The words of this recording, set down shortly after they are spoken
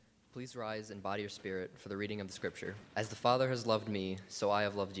Please rise and body your spirit for the reading of the Scripture. As the Father has loved me, so I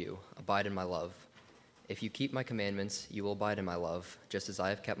have loved you. Abide in my love. If you keep my commandments, you will abide in my love, just as I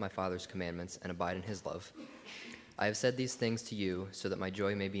have kept my Father's commandments and abide in his love. I have said these things to you so that my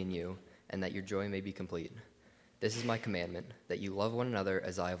joy may be in you, and that your joy may be complete. This is my commandment, that you love one another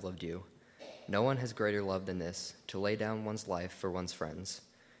as I have loved you. No one has greater love than this, to lay down one's life for one's friends.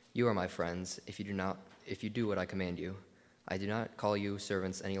 You are my friends, if you do what I command you. I do not call you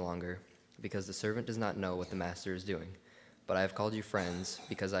servants any longer, because the servant does not know what the master is doing. But I have called you friends,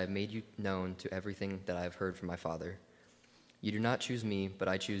 because I have made you known to everything that I have heard from my Father. You do not choose me, but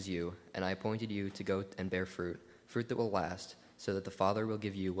I choose you, and I appointed you to go and bear fruit that will last, so that the Father will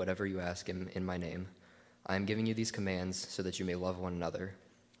give you whatever you ask him in my name. I am giving you these commands so that you may love one another.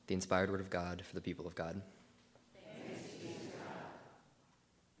 The inspired word of God for the people of God. Thanks be to God.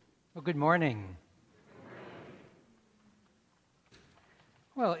 Well, good morning.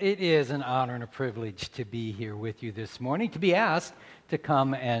 Well, it is an honor and a privilege to be here with you this morning, to be asked to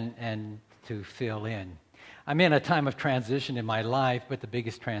come and to fill in. I'm in a time of transition in my life, but the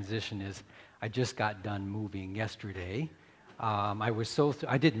biggest transition is I just got done moving yesterday.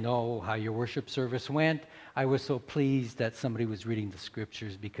 I didn't know how your worship service went. I was so pleased that somebody was reading the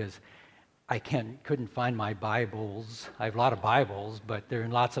scriptures because I couldn't find my Bibles. I have a lot of Bibles, but they're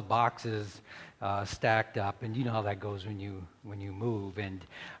in lots of boxes stacked up, and you know how that goes when you move. And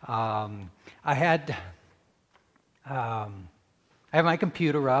I have my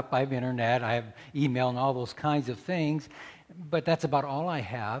computer up, I have internet, I have email and all those kinds of things, but that's about all I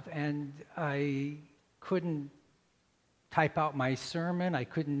have, and I couldn't type out my sermon. I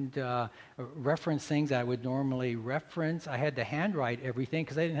couldn't reference things I would normally reference. I had to handwrite everything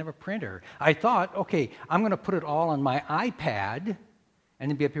because I didn't have a printer. I thought, okay, I'm going to put it all on my iPad and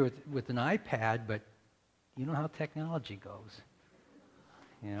then be up here with an iPad, but you know how technology goes.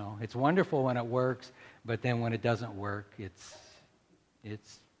 You know, it's wonderful when it works, but then when it doesn't work,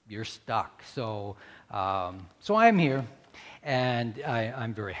 you're stuck. So I'm here, and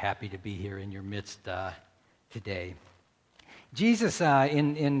I'm very happy to be here in your midst today. Jesus,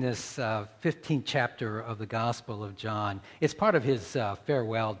 in this 15th chapter of the Gospel of John, it's part of his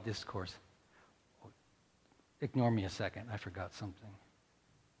farewell discourse. Ignore me a second, I forgot something.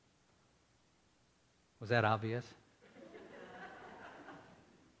 Was that obvious?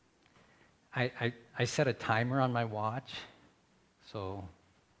 I set a timer on my watch, so,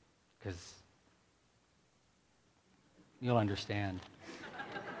 because you'll understand.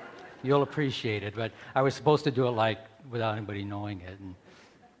 You'll appreciate it, but I was supposed to do it like without anybody knowing it.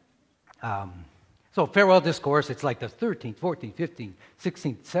 And, so farewell discourse, it's like the 13th, 14th, 15th,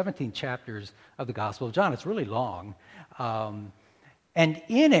 16th, 17th chapters of the Gospel of John. It's really long. And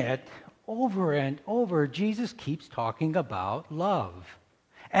in it, over and over, Jesus keeps talking about love.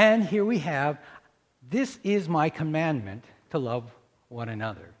 And here we have, this is my commandment, to love one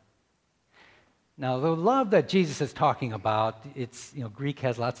another. Now, the love that Jesus is talking about, Greek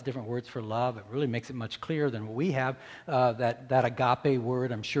has lots of different words for love. It really makes it much clearer than what we have. That agape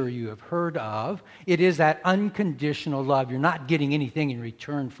word, I'm sure you have heard of. It is that unconditional love. You're not getting anything in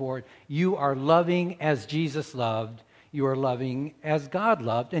return for it. You are loving as Jesus loved. You are loving as God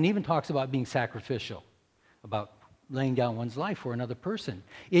loved, and even talks about being sacrificial, about laying down one's life for another person.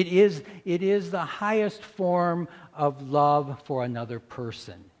 It is the highest form of love for another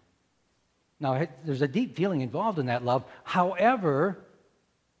person. Now, there's a deep feeling involved in that love. However,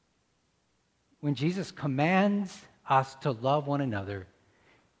 when Jesus commands us to love one another,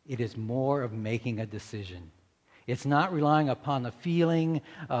 it is more of making a decision. It's not relying upon the feeling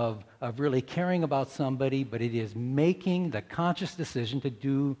of really caring about somebody, but it is making the conscious decision to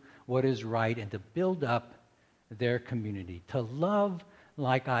do what is right and to build up their community, to love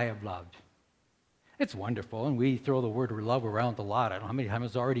like I have loved. It's wonderful, and we throw the word love around a lot. I don't know how many times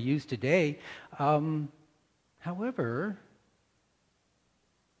it's already used today. However,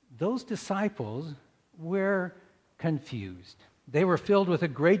 those disciples were confused. They were filled with a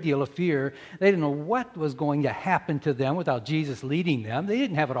great deal of fear. They didn't know what was going to happen to them without Jesus leading them. They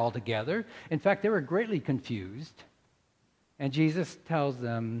didn't have it all together. In fact, they were greatly confused. And Jesus tells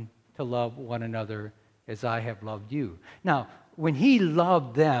them to love one another as I have loved you. Now, when he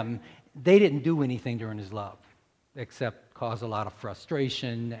loved them, they didn't do anything during his love except cause a lot of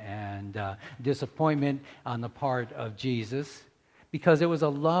frustration and disappointment on the part of Jesus, because it was a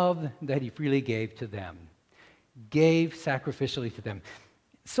love that he freely gave to them, gave sacrificially to them.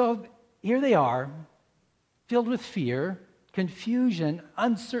 So here they are, filled with fear, confusion,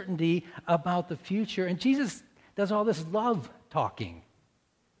 uncertainty about the future, and Jesus does all this love talking.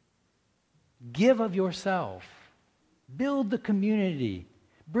 Give of yourself. Build the community.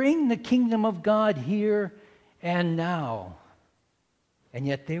 Bring the kingdom of God here and now. And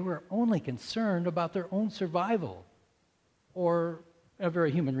yet they were only concerned about their own survival. Or a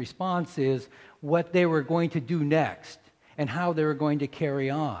very human response is what they were going to do next and how they were going to carry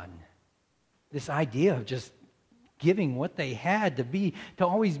on. This idea of just giving what they had to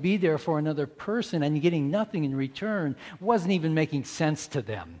always be there for another person and getting nothing in return wasn't even making sense to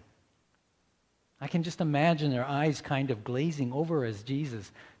them. I can just imagine their eyes kind of glazing over as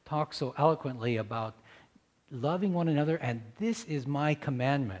Jesus talks so eloquently about loving one another, and this is my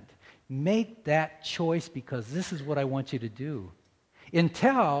commandment. Make that choice because this is what I want you to do.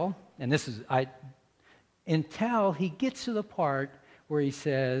 Until he gets to the part where he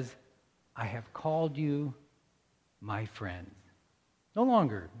says, I have called you my friends. No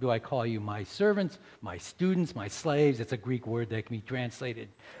longer do I call you my servants, my students, my slaves. It's a Greek word that can be translated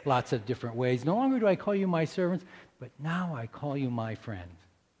lots of different ways. No longer do I call you my servants, but now I call you my friends.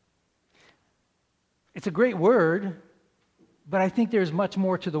 It's a great word, but I think there's much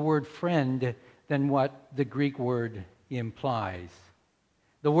more to the word friend than what the Greek word implies.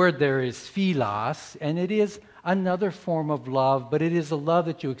 The word there is philos, and it is another form of love, but it is a love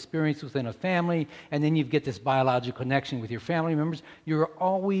that you experience within a family, and then you get this biological connection with your family members. You're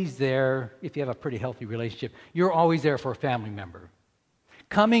always there, if you have a pretty healthy relationship, you're always there for a family member.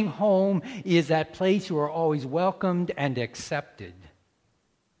 Coming home is that place you are always welcomed and accepted.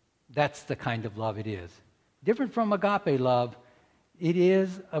 That's the kind of love it is. Different from agape love,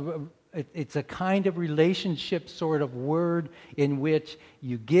 it's a kind of relationship sort of word in which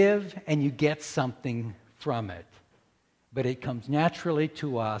you give and you get something from it. But it comes naturally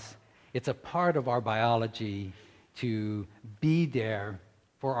to us. It's a part of our biology to be there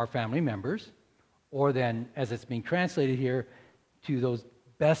for our family members, or then, as it's being translated here, to those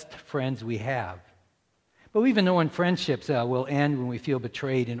best friends we have. But we even know in friendships will end when we feel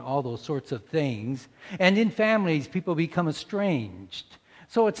betrayed and all those sorts of things. And in families, people become estranged.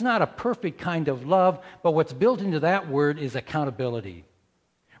 So it's not a perfect kind of love, but what's built into that word is accountability,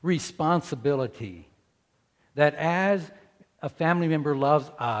 responsibility. That as a family member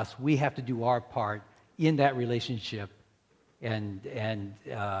loves us, we have to do our part in that relationship and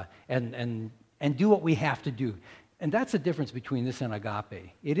do what we have to do. And that's the difference between this and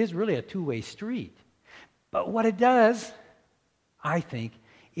agape. It is really a two-way street. But what it does, I think,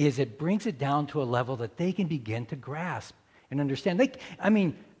 is it brings it down to a level that they can begin to grasp and understand.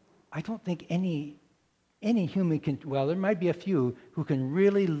 I don't think any human can, well, there might be a few who can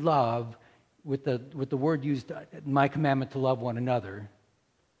really love with the word used, my commandment to love one another.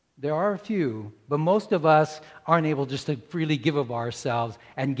 There are a few, but most of us aren't able just to freely give of ourselves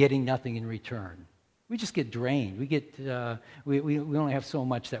and getting nothing in return. We just get drained. We only have so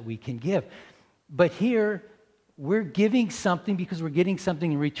much that we can give. But here, we're giving something because we're getting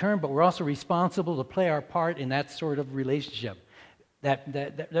something in return, but we're also responsible to play our part in that sort of relationship,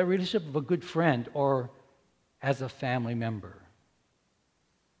 that relationship of a good friend or as a family member.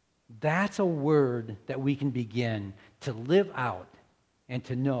 That's a word that we can begin to live out and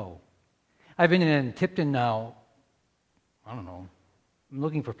to know. I've been in Tipton now, I don't know, I'm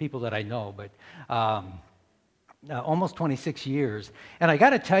looking for people that I know, but almost 26 years. And I got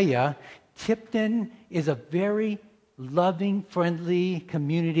to tell you, Tipton is a very loving, friendly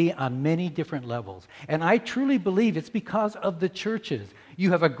community on many different levels. And I truly believe it's because of the churches.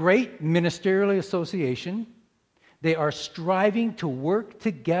 You have a great ministerial association. They are striving to work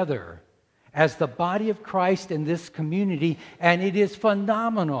together as the body of Christ in this community, and it is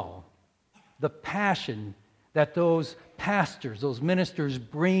phenomenal, the passion that those pastors, those ministers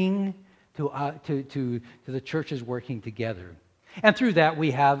bring to the churches working together. And through that,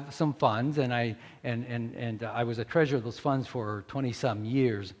 we have some funds, and I was a treasurer of those funds for 20-some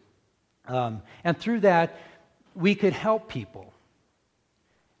years. And through that, we could help people.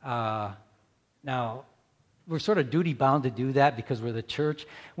 Now, we're sort of duty-bound to do that because we're the church.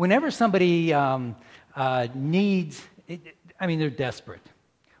 Whenever somebody needs, they're desperate.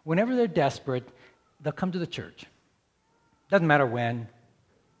 Whenever they're desperate, they'll come to the church. Doesn't matter when.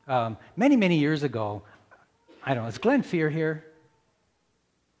 Many, many years ago, I don't know, is Glenn Fear here?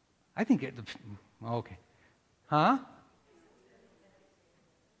 I think okay. Huh?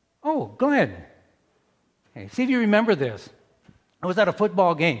 Oh, Glenn. Hey, see if you remember this. I was at a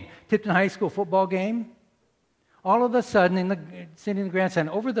football game, Tipton High School football game. All of a sudden, sitting in the grandstand,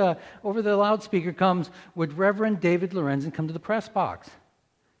 over the loudspeaker would Reverend David Lorenzen come to the press box. Do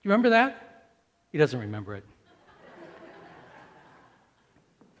you remember that? He doesn't remember it.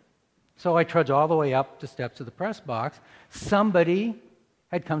 So I trudge all the way up the steps of the press box. Somebody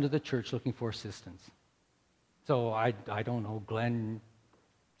had come to the church looking for assistance. So I don't know, Glenn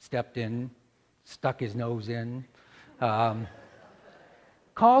stepped in, stuck his nose in,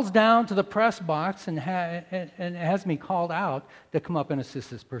 calls down to the press box and has me called out to come up and assist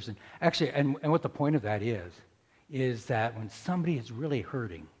this person. Actually, and what the point of that is that when somebody is really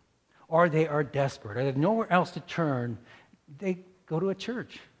hurting, or they are desperate, or they have nowhere else to turn, they go to a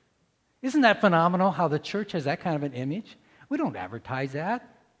church. Isn't that phenomenal how the church has that kind of an image? We don't advertise that.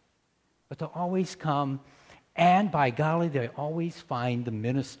 But they'll always come, and by golly, they always find the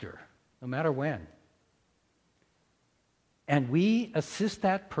minister, no matter when. And we assist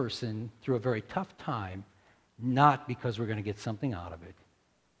that person through a very tough time, not because we're going to get something out of it,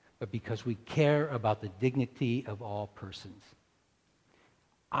 but because we care about the dignity of all persons.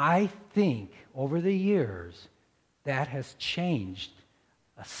 I think over the years that has changed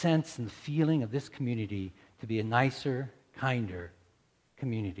a sense and the feeling of this community to be a nicer, kinder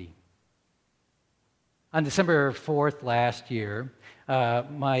community. On December 4th last year,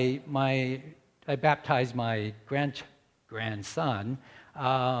 I baptized my grandson,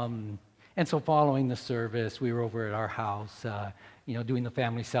 and so following the service, we were over at our house, doing the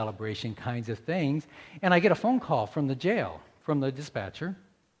family celebration kinds of things, and I get a phone call from the jail, from the dispatcher,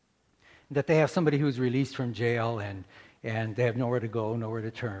 that they have somebody who's released from jail, and they have nowhere to go, nowhere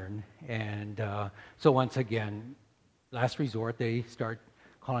to turn, and so once again, last resort, they start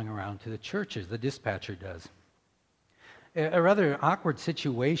calling around to the churches, the dispatcher does. A rather awkward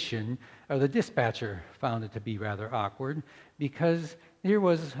situation, or the dispatcher found it to be rather awkward, because here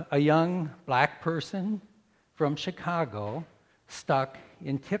was a young black person from Chicago stuck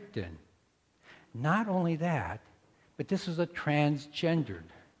in Tipton. Not only that, but this was a transgendered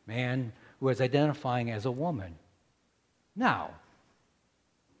man who was identifying as a woman. Now,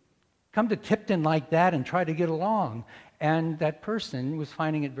 come to Tipton like that and try to get along, and that person was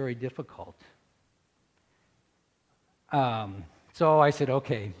finding it very difficult. So I said,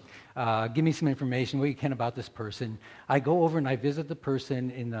 okay, give me some information, what you can about this person. I go over and I visit the person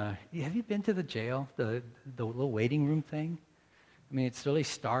in the, have you been to the jail, the little waiting room thing? I mean, it's really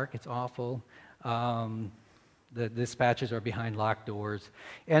stark, it's awful. The dispatchers are behind locked doors.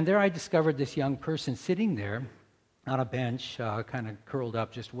 And there I discovered this young person sitting there on a bench, kind of curled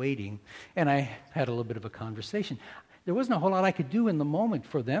up, just waiting. And I had a little bit of a conversation. There wasn't a whole lot I could do in the moment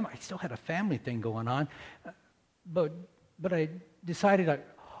for them. I still had a family thing going on. But I decided,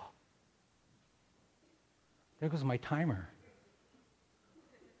 there goes my timer.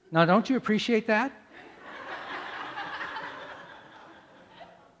 Now, don't you appreciate that?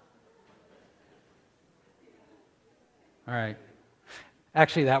 All right.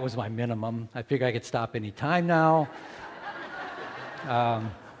 Actually, that was my minimum. I figured I could stop any time now.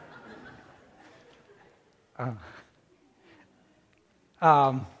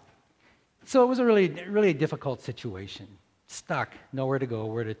 So it was a really difficult situation. Stuck, nowhere to go,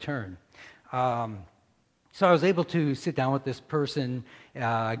 where to turn. So I was able to sit down with this person,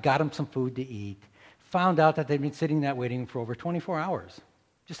 got him some food to eat, found out that they'd been sitting in that waiting room for over 24 hours.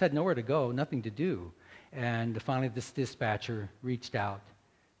 Just had nowhere to go, nothing to do. And finally this dispatcher reached out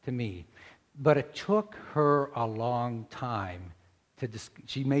to me. But it took her a long time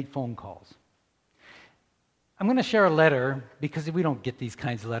she made phone calls. I'm going to share a letter, because we don't get these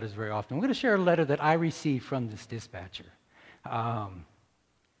kinds of letters very often. I'm going to share a letter that I received from this dispatcher.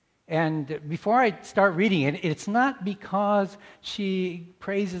 And before I start reading it, it's not because she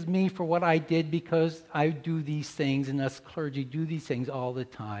praises me for what I did, because I do these things, and us clergy do these things all the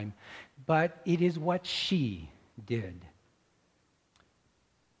time, but it is what she did.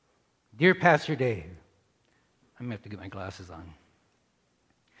 Dear Pastor Dave, I'm going to have to get my glasses on.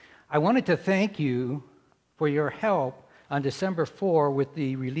 I wanted to thank you for your help on December 4 with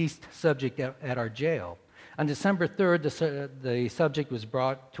the released subject at our jail. On December 3rd, the subject was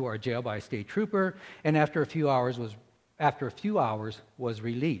brought to our jail by a state trooper, and after a few hours was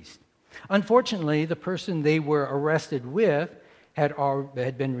released. Unfortunately, the person they were arrested with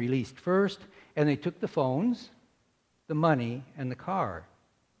had been released first, and they took the phones, the money, and the car.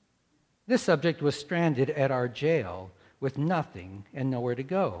 This subject was stranded at our jail with nothing and nowhere to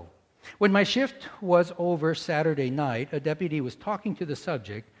go. When my shift was over Saturday night, a deputy was talking to the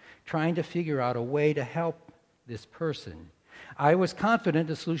subject, trying to figure out a way to help this person. I was confident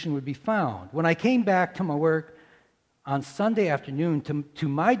a solution would be found. When I came back to my work on Sunday afternoon, to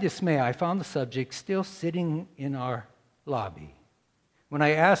my dismay, I found the subject still sitting in our lobby. When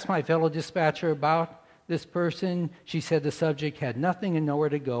I asked my fellow dispatcher about this person, she said the subject had nothing and nowhere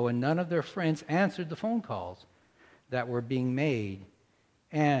to go, and none of their friends answered the phone calls that were being made,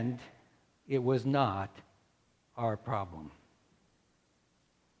 and it was not our problem.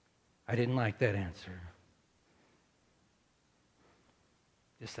 I didn't like that answer.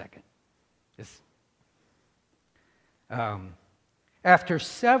 Just a second. After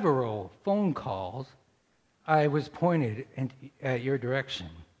several phone calls, I was pointed at your direction.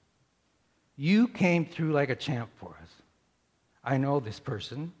 You came through like a champ for us. I know this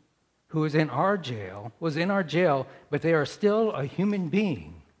person who was in our jail, but they are still a human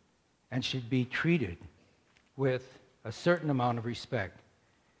being and should be treated with a certain amount of respect.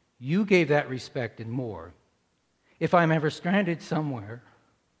 You gave that respect and more. If I'm ever stranded somewhere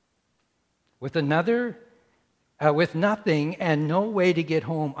with nothing and no way to get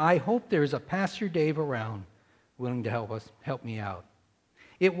home, I hope there's a Pastor Dave around willing to help me out.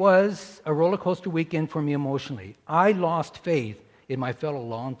 It was a roller coaster weekend for me emotionally. I lost faith in my fellow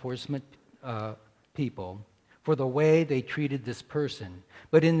law enforcement people for the way they treated this person.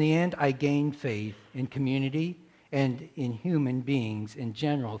 But in the end, I gained faith in community and in human beings in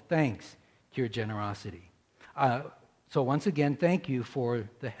general, thanks to your generosity. So once again, thank you for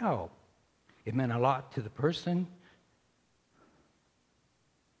the help. It meant a lot to the person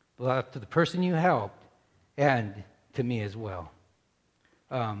you helped, and to me as well.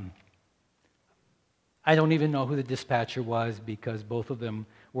 I don't even know who the dispatcher was because both of them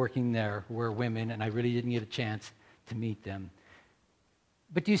working there were women, and I really didn't get a chance to meet them.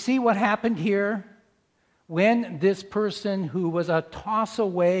 But do you see what happened here? When this person who was a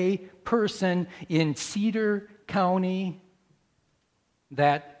toss-away person in Cedar County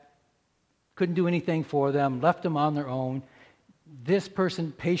that couldn't do anything for them, left them on their own, this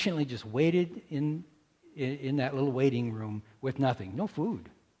person patiently just waited in that little waiting room with nothing, no food.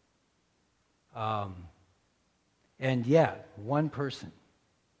 And yet, one person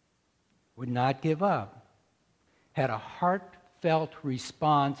would not give up, had a heartfelt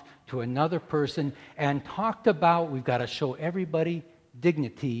response to another person, and talked about we've got to show everybody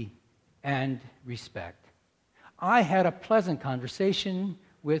dignity and respect. I had a pleasant conversation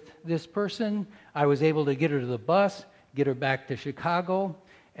with this person. I was able to get her to the bus, get her back to Chicago,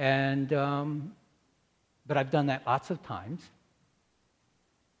 and but I've done that lots of times.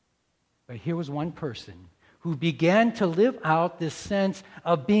 But here was one person who began to live out this sense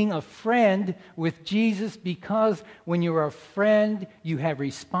of being a friend with Jesus, because when you're a friend, you have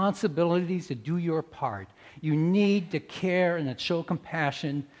responsibilities to do your part. You need to care and to show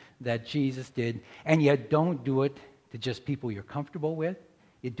compassion that Jesus did, and you don't do it to just people you're comfortable with.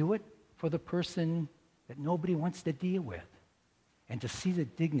 You do it for the person that nobody wants to deal with, and to see the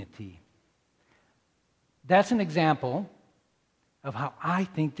dignity. That's an example of how I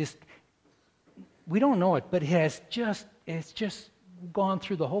think this, we don't know it, but it's just gone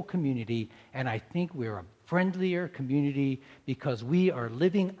through the whole community, and I think we're a friendlier community because we are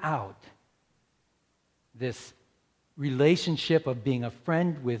living out this relationship of being a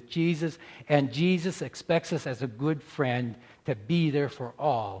friend with Jesus, and Jesus expects us as a good friend to be there for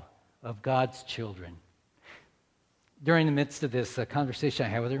all of God's children. During the midst of this conversation I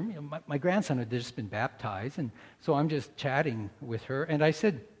had with her, my grandson had just been baptized, and so I'm just chatting with her, and I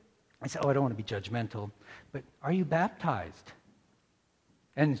said, oh, I don't want to be judgmental, but are you baptized?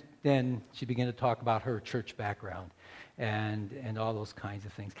 And then she began to talk about her church background and all those kinds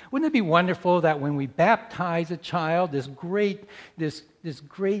of things. Wouldn't it be wonderful that when we baptize a child, this great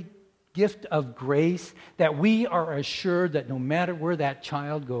gift of grace, that we are assured that no matter where that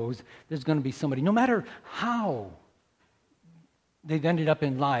child goes, there's going to be somebody, no matter how they've ended up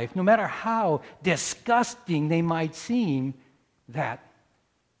in life, no matter how disgusting they might seem, that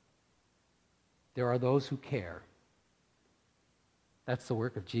there are those who care. That's the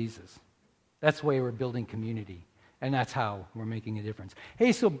work of Jesus. That's the way we're building community. And that's how we're making a difference.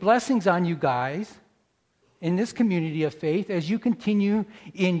 Hey, so blessings on you guys in this community of faith as you continue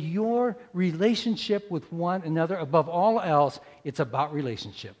in your relationship with one another. Above all else, it's about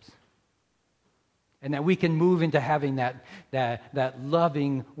relationships. And that we can move into having that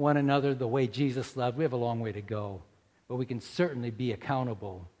loving one another the way Jesus loved. We have a long way to go. But we can certainly be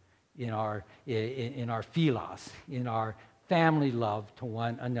accountable in our philos, in our family love to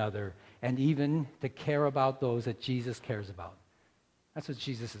one another, and even to care about those that Jesus cares about. That's what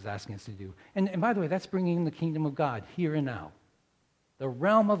Jesus is asking us to do. And by the way, that's bringing the kingdom of God here and now. The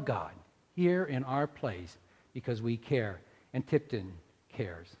realm of God here in our place, because we care. And Tipton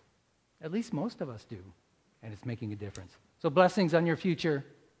cares. At least most of us do. And it's making a difference. So blessings on your future.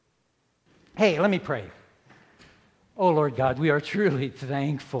 Hey, let me pray. Oh, Lord God, we are truly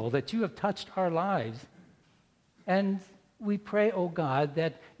thankful that you have touched our lives. And we pray, oh God,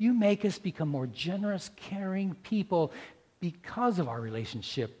 that you make us become more generous, caring people because of our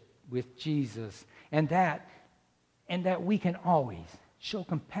relationship with Jesus, and that we can always show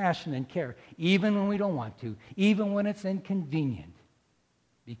compassion and care, even when we don't want to, even when it's inconvenient,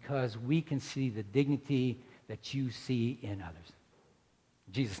 because we can see the dignity that you see in others.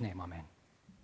 In Jesus' name, amen.